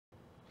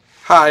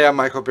Hi, I'm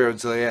Michael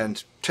Beardsley,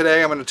 and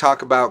today I'm going to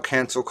talk about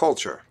cancel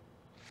culture.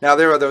 Now,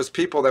 there are those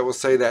people that will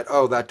say that,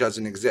 oh, that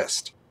doesn't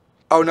exist.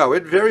 Oh, no,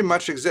 it very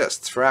much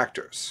exists for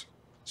actors.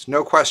 It's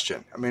no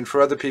question. I mean, for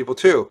other people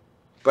too,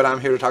 but I'm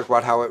here to talk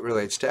about how it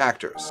relates to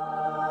actors.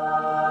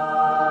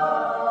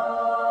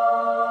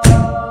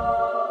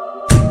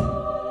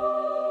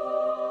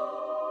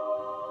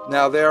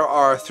 Now, there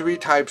are three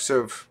types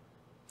of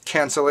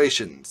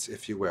cancellations,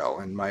 if you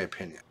will, in my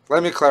opinion.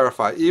 Let me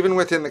clarify. Even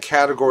within the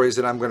categories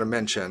that I'm going to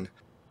mention,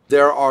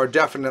 there are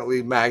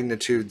definitely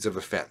magnitudes of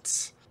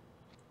offense.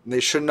 They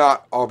should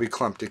not all be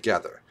clumped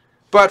together.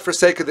 But for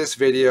sake of this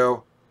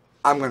video,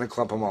 I'm going to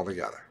clump them all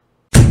together.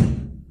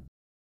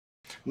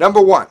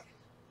 Number one,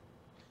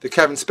 the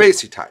Kevin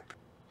Spacey type.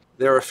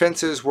 Their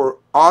offenses were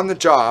on the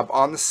job,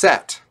 on the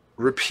set,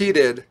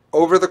 repeated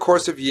over the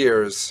course of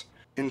years,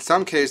 in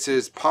some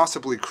cases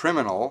possibly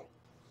criminal,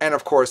 and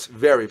of course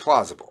very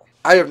plausible.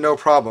 I have no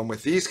problem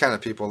with these kind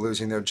of people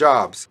losing their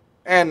jobs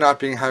and not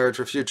being hired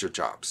for future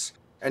jobs.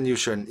 And you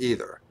shouldn't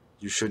either.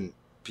 You shouldn't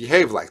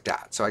behave like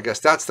that. So I guess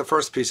that's the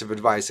first piece of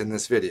advice in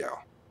this video.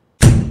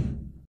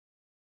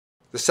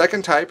 The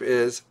second type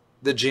is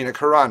the Gina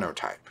Carano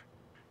type.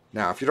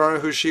 Now, if you don't know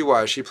who she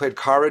was, she played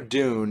Cara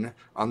Dune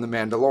on The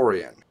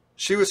Mandalorian.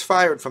 She was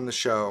fired from the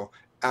show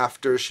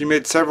after she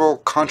made several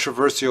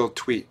controversial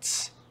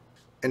tweets.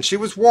 And she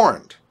was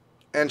warned,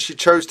 and she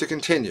chose to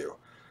continue.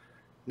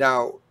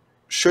 Now,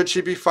 should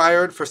she be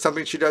fired for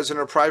something she does in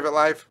her private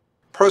life?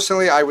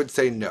 Personally, I would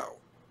say no.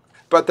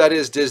 But that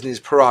is Disney's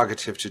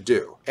prerogative to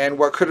do. And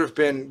what could have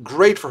been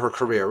great for her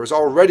career, was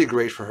already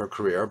great for her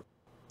career,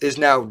 is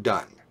now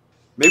done.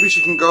 Maybe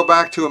she can go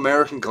back to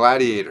American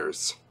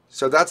Gladiators.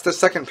 So that's the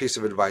second piece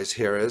of advice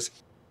here is,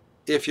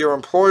 if your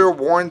employer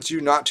warns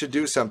you not to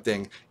do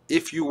something,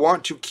 if you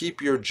want to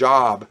keep your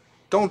job,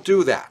 don't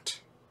do that.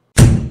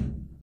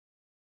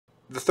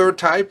 The third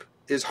type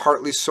is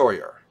Hartley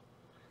Sawyer.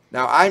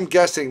 Now, I'm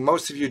guessing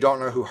most of you don't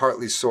know who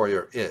Hartley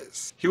Sawyer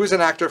is. He was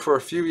an actor for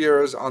a few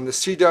years on the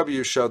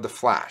CW show The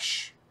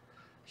Flash.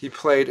 He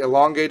played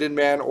Elongated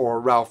Man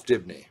or Ralph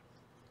Dibny.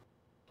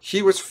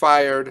 He was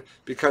fired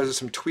because of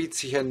some tweets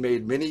he had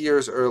made many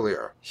years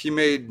earlier. He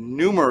made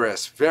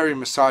numerous very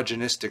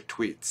misogynistic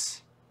tweets.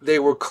 They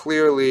were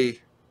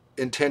clearly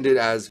intended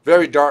as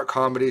very dark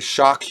comedy,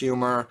 shock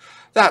humor,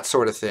 that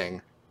sort of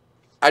thing.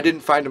 I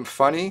didn't find him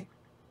funny,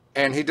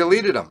 and he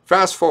deleted them.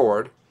 Fast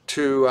forward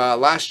to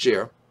last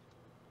year.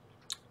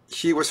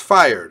 He was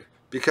fired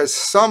because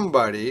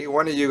somebody,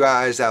 one of you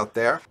guys out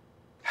there,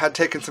 had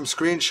taken some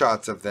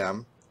screenshots of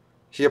them.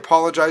 He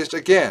apologized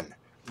again.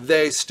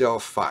 They still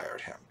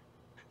fired him.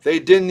 They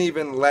didn't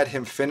even let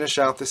him finish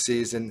out the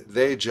season.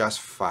 They just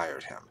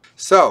fired him.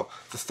 So,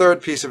 the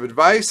third piece of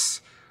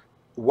advice,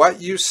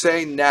 what you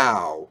say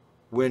now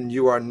when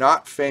you are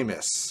not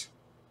famous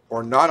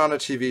or not on a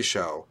TV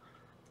show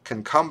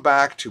can come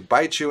back to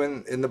bite you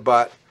in the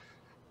butt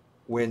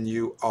when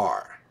you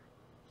are.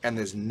 And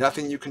there's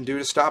nothing you can do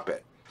to stop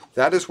it.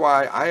 That is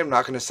why I am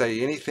not going to say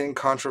anything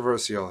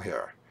controversial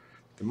here.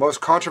 The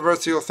most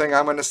controversial thing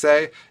I'm going to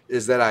say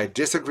is that I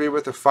disagree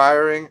with the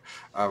firing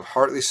of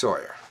Hartley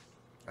Sawyer.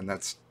 And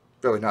that's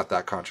really not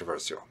that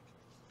controversial.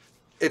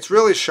 It's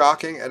really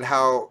shocking at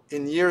how,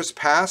 in years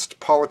past,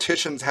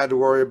 politicians had to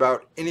worry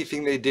about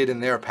anything they did in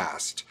their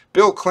past.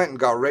 Bill Clinton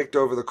got raked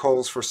over the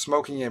coals for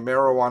smoking a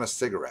marijuana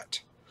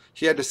cigarette.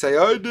 He had to say,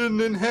 I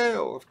didn't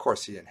inhale. Of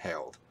course he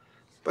inhaled.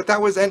 But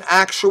that was an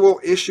actual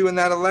issue in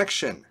that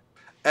election.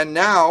 And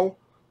now,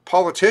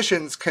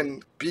 politicians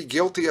can be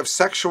guilty of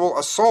sexual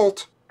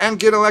assault and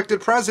get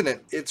elected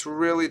president. It's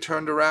really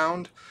turned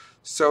around.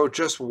 So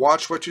just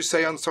watch what you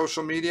say on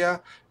social media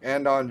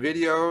and on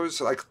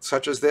videos like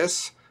such as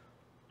this,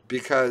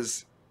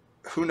 because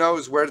who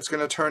knows where it's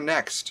going to turn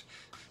next.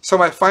 So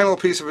my final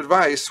piece of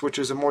advice, which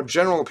is a more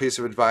general piece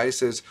of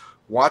advice, is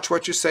watch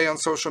what you say on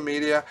social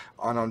media,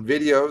 on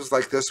videos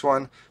like this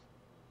one,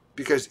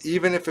 because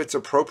even if it's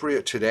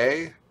appropriate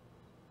today,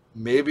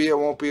 maybe it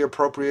won't be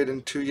appropriate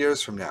in 2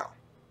 years from now.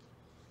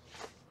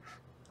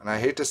 And I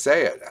hate to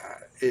say it,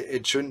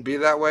 it shouldn't be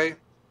that way,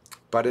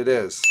 but it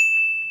is.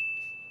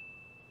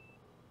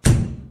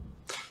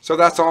 So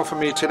that's all for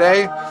me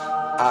today.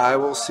 I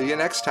will see you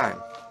next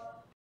time.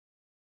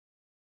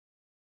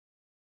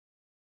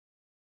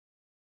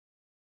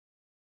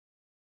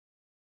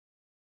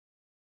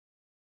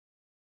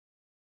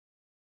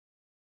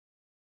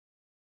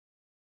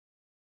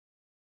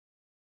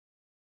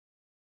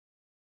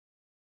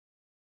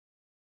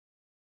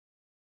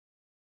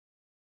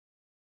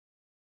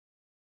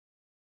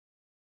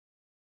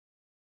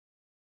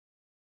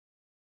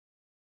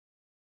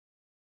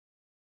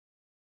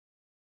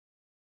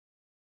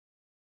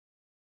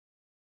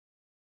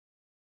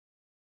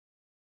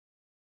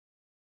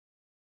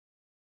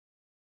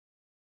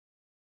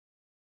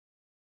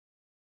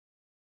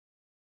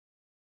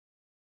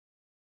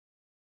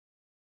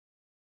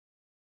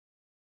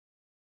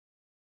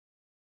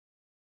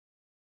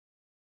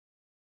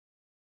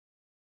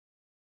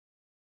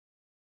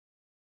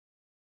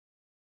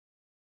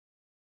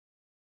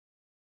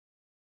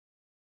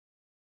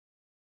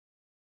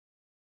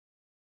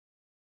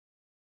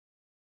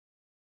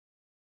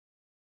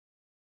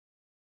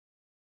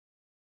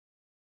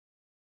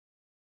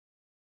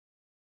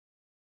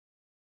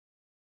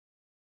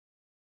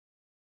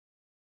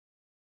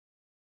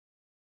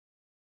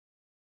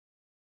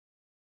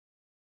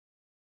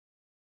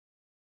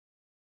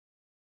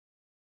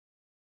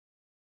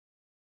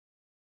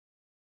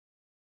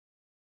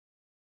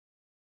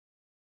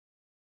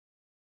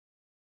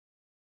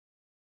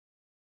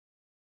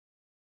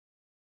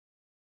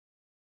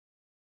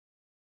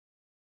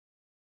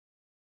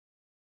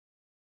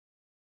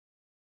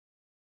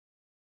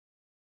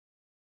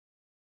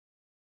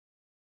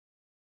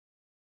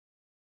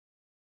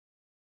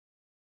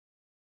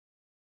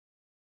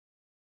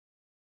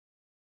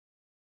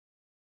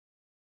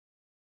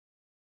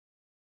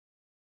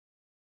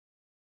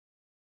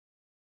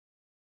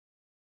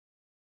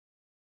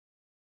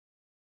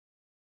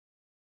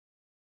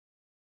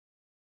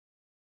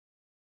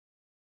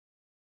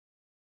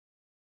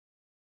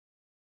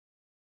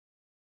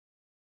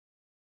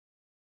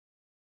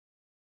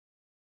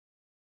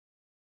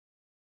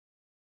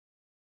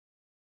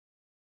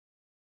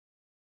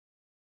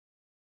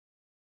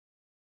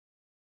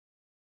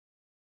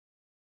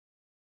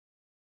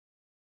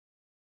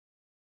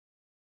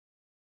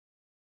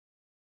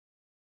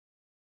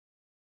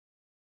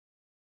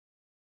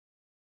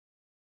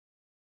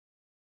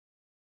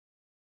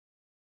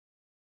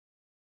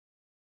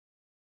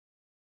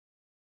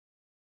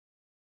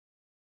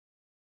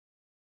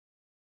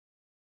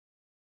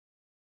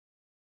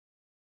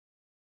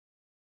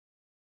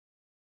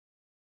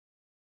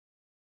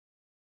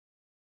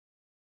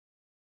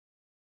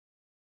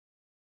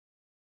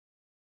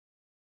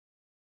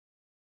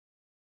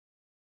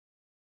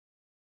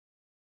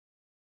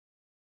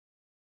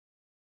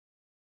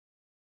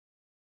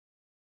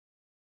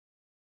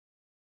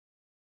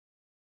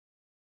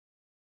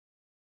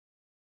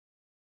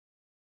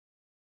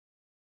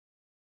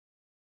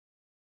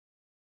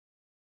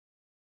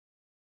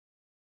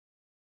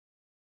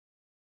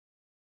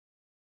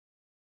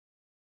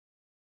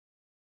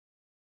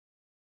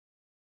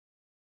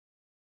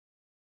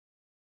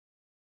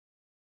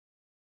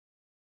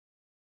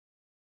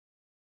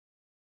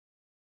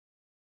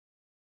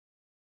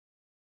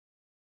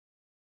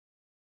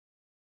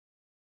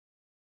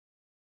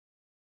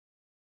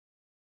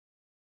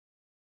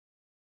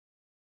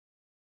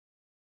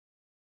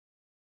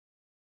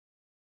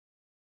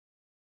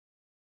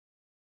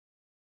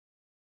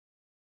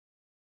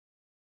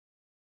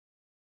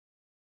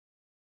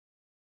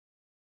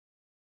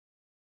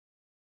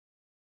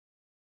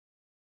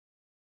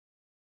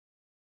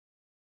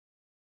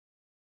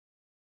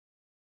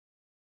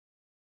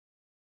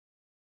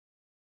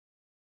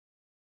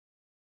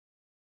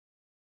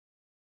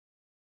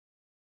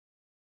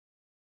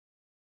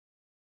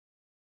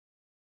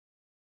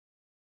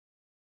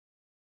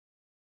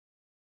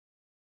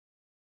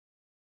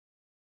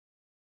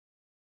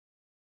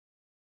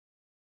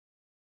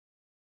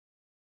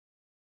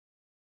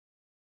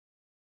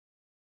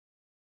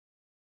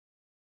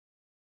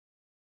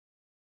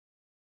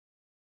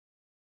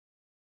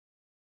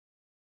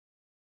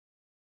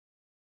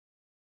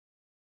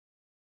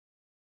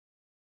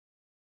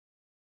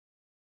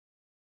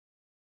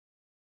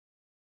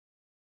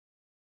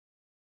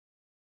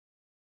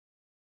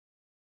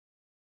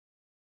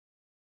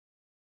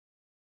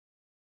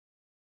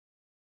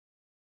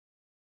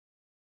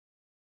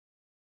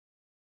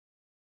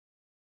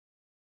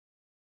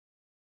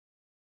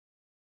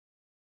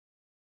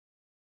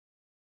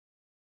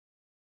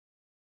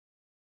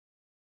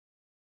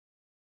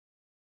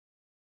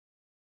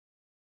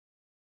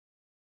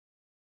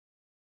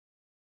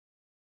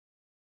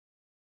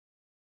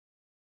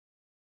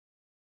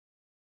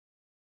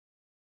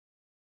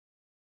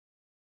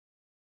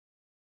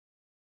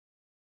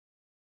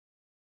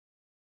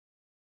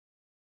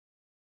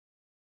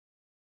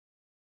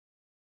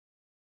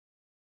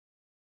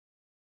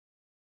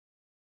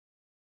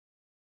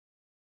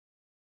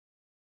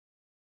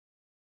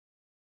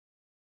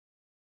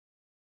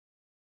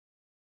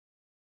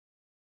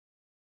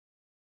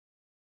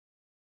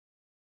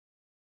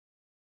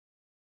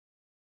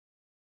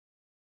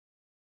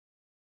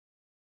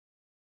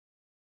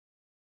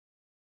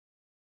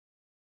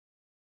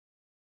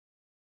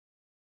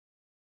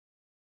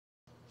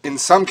 in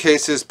some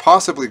cases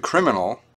possibly criminal,